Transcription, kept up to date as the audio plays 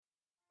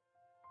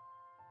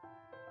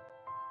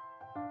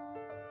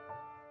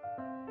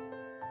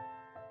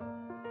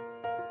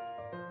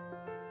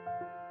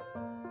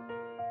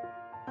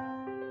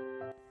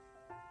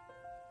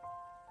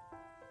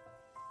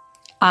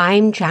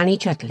I'm Janny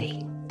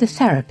Judley, the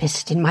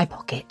therapist in my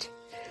pocket.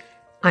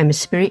 I'm a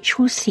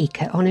spiritual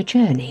seeker on a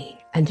journey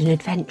and an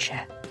adventure,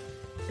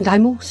 and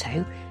I'm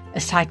also a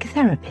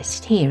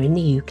psychotherapist here in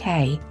the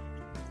UK.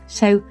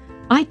 So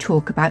I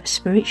talk about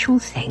spiritual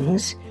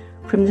things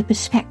from the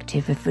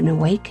perspective of an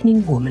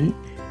awakening woman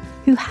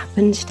who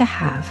happens to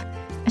have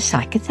a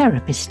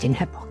psychotherapist in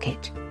her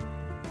pocket.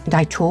 And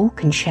I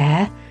talk and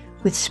share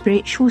with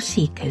spiritual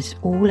seekers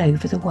all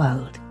over the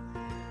world.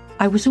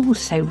 I was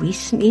also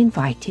recently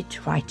invited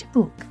to write a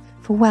book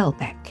for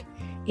Welbeck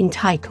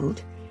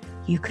entitled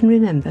You Can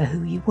Remember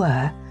Who You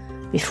Were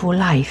Before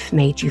Life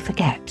Made You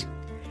Forget.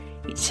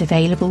 It's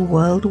available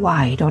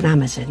worldwide on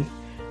Amazon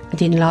and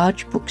in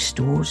large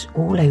bookstores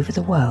all over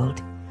the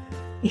world.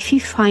 If you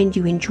find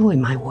you enjoy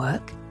my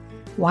work,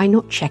 why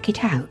not check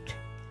it out?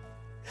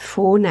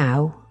 For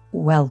now,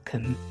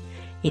 welcome.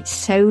 It's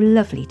so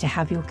lovely to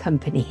have your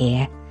company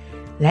here.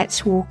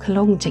 Let's walk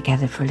along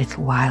together for a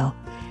little while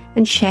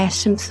and share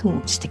some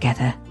thoughts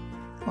together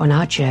on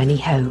our journey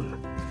home.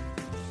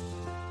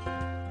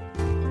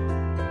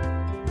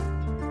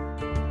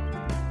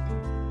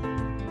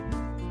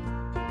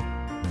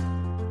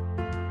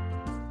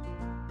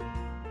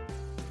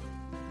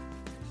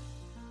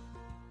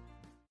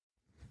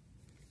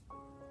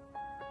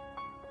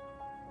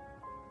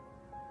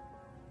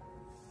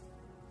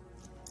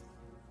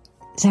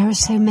 There are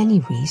so many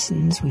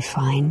reasons we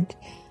find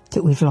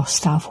that we've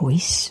lost our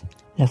voice,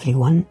 lovely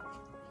one.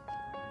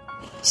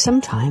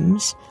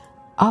 Sometimes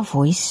our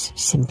voice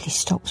simply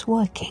stops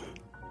working,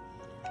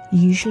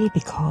 usually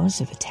because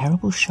of a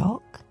terrible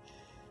shock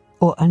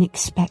or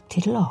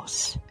unexpected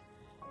loss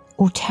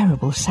or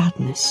terrible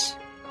sadness.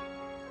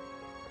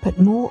 But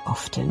more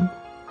often,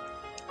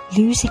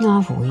 losing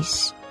our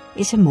voice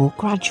is a more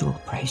gradual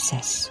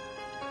process,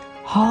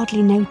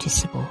 hardly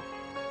noticeable.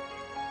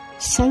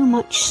 So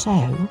much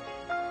so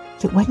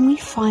that when we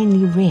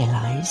finally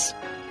realise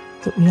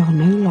that we are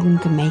no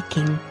longer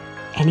making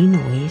any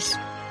noise,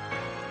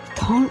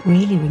 we can't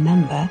really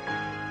remember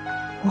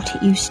what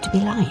it used to be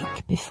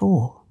like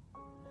before.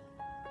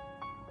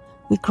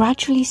 We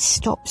gradually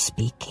stop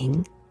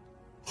speaking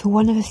for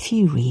one of a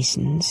few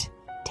reasons,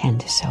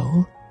 tender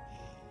soul.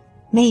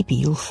 Maybe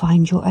you'll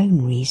find your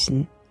own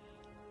reason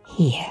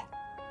here.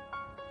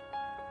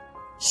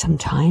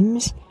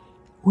 Sometimes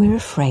we're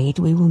afraid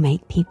we will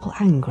make people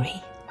angry,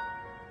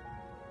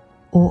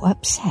 or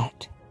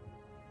upset,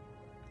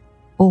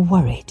 or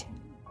worried.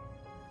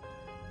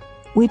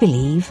 We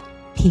believe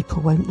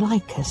people won't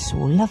like us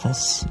or love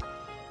us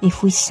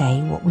if we say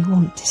what we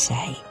want to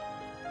say.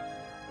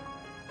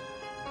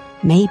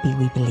 Maybe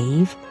we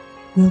believe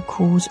we'll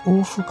cause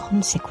awful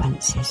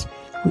consequences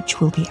which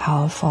will be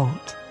our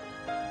fault.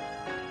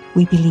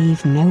 We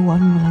believe no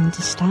one will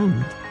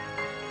understand.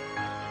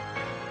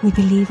 We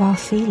believe our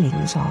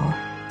feelings are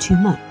too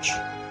much.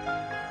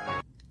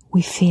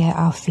 We fear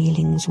our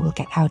feelings will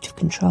get out of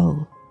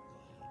control,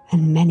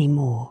 and many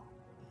more.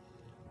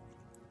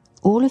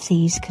 All of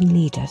these can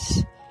lead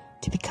us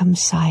to become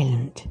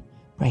silent,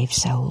 brave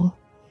soul,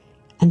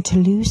 and to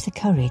lose the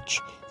courage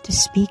to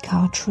speak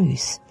our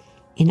truth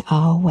in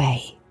our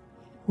way,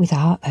 with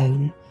our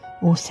own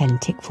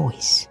authentic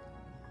voice.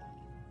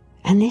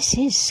 And this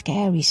is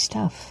scary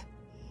stuff.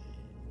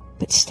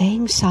 But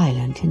staying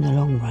silent in the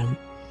long run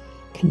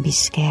can be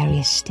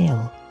scarier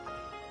still,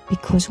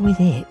 because with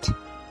it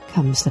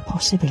comes the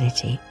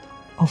possibility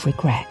of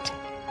regret.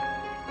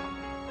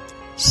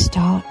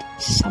 Start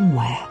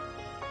somewhere,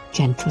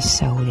 gentle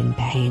soul in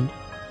pain.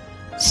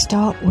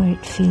 Start where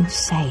it feels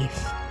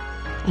safe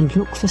and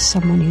look for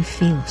someone who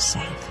feels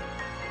safe.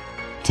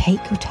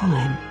 Take your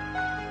time.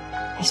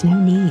 There's no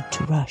need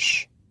to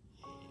rush.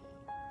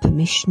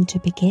 Permission to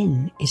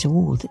begin is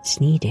all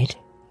that's needed,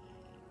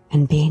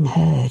 and being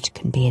heard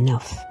can be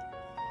enough.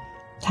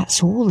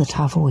 That's all that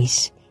our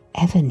voice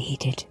ever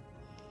needed.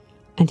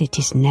 And it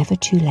is never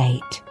too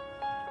late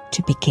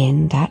to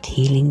begin that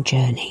healing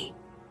journey.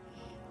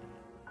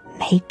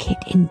 Make it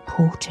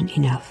important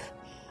enough,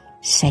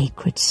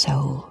 sacred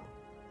soul.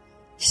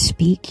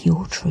 Speak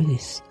your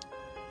truth.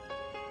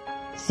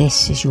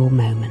 This is your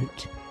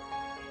moment.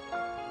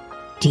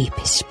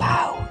 Deepest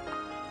bow.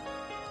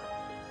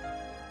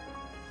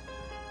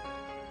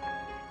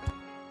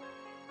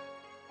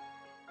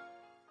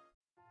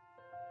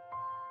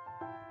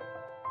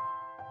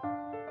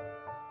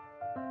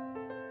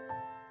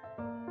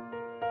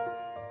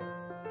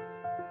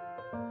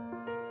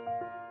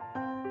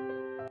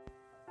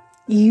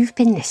 You've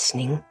been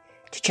listening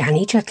to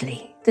Janny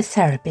Judley, the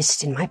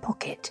therapist in my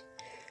pocket.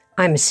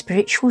 I'm a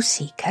spiritual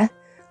seeker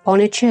on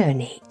a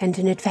journey and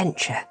an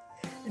adventure,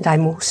 and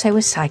I'm also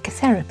a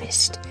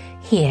psychotherapist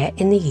here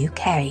in the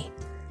UK.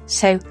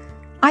 So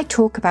I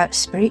talk about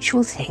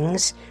spiritual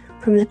things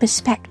from the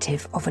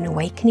perspective of an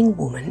awakening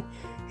woman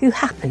who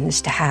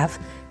happens to have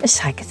a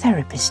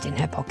psychotherapist in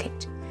her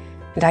pocket.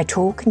 And I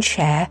talk and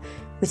share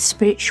with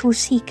spiritual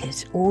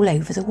seekers all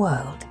over the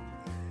world.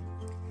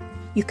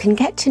 You can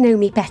get to know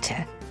me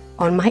better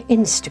on my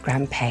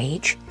Instagram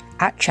page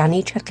at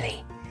Janny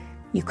Judley,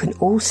 You can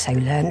also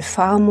learn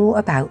far more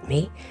about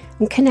me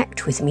and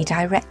connect with me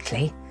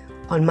directly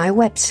on my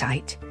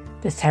website,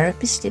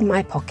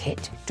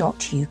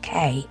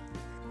 theterapistinmypocket.uk.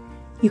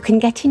 You can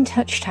get in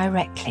touch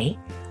directly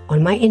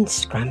on my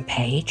Instagram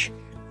page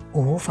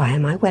or via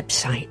my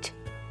website.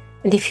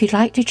 And if you'd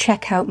like to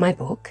check out my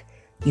book,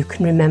 You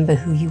Can Remember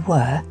Who You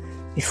Were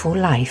Before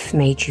Life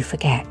Made You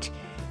Forget,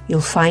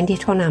 you'll find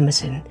it on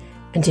Amazon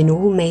and in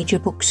all major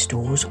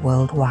bookstores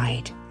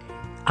worldwide.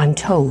 I'm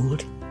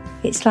told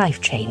it's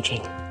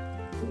life-changing.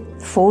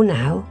 For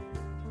now,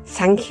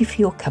 thank you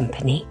for your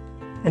company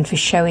and for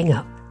showing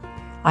up.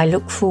 I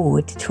look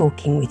forward to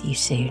talking with you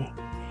soon.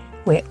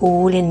 We're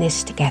all in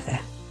this together,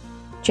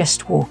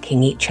 just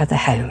walking each other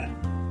home.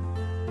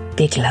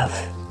 Big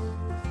love.